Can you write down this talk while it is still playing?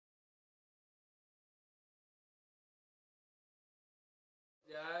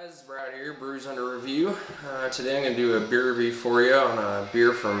Guys, Brad here, Brews Under Review. Today I'm going to do a beer review for you on a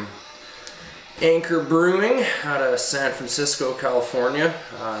beer from Anchor Brewing out of San Francisco, California.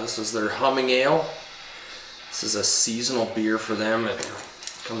 This is their Humming Ale. This is a seasonal beer for them. It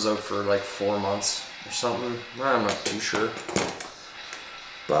comes out for like 4 months or something. I'm not too sure.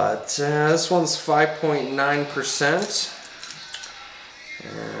 But this one's 5.9%.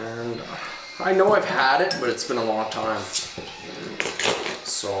 And I know I've had it, but it's been a long time.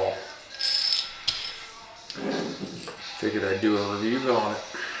 So, figured I'd do a review on it.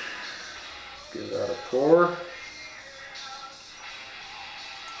 Give that a pour.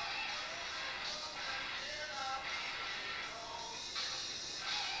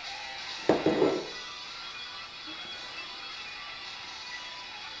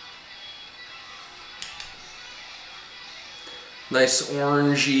 Nice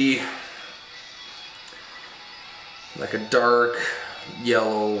orangey, like a dark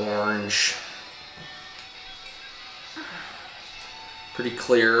yellow orange, pretty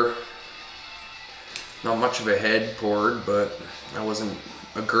clear. Not much of a head poured, but I wasn't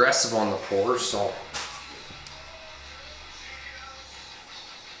aggressive on the pour, so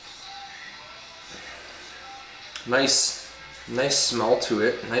nice smell to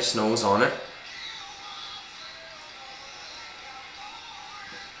it, nice nose on it.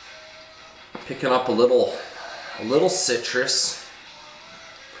 Picking up a little citrus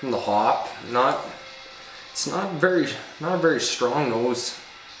from the hop. It's not a very strong nose,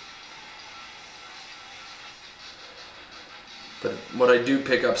 but what I do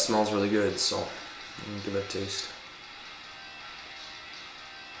pick up smells really good, so I'm gonna give it a taste.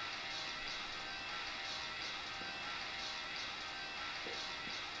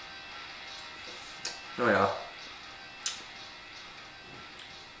 Oh yeah.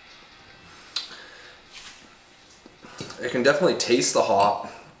 I can definitely taste the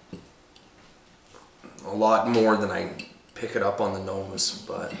hop a lot more than I pick it up on the nose,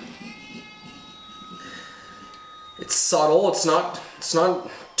 but it's subtle. It's not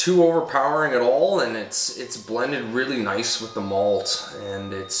too overpowering at all, and it's blended really nice with the malt,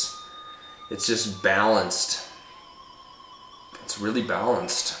 and it's just balanced. It's really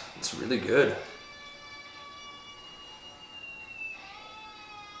balanced. It's really good.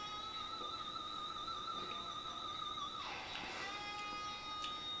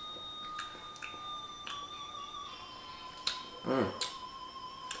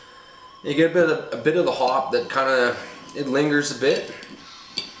 You get a bit of the hop that it lingers a bit,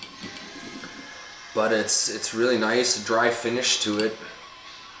 but it's really nice, a dry finish to it.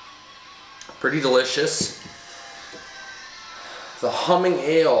 Pretty delicious. The Humming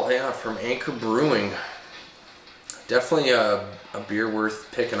Ale, yeah, from Anchor Brewing. Definitely a beer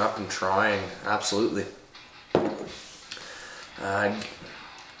worth picking up and trying. Absolutely. I'm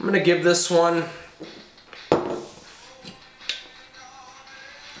gonna give this one.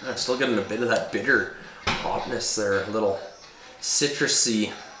 I'm still getting a bit of that bitter hopness there, a little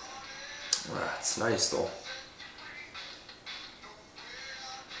citrusy. It's nice though.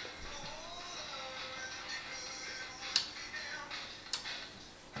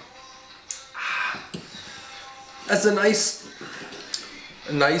 That's a nice,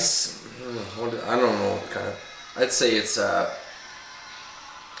 I don't know, I'd say it's a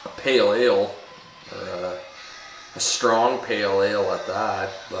pale ale, or a strong pale ale at that,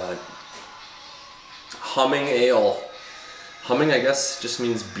 but Humming Ale. Humming, I guess, just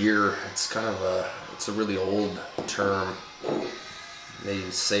means beer. It's it's a really old term. They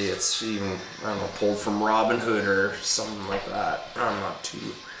say it's even, I don't know, pulled from Robin Hood or something like that. I'm not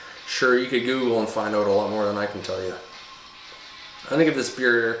too sure. You could Google and find out a lot more than I can tell you. I'm gonna give this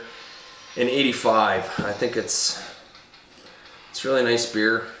beer an 85. I think it's really nice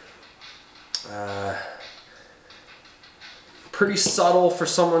beer. Pretty subtle for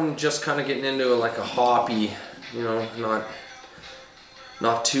someone just kind of getting into like a hoppy, you know,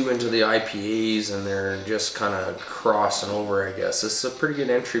 not too into the IPAs, and they're just kind of crossing over, I guess. This is a pretty good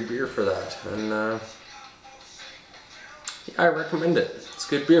entry beer for that, and yeah, I recommend it. It's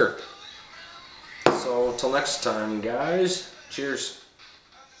good beer. So until next time, guys, cheers.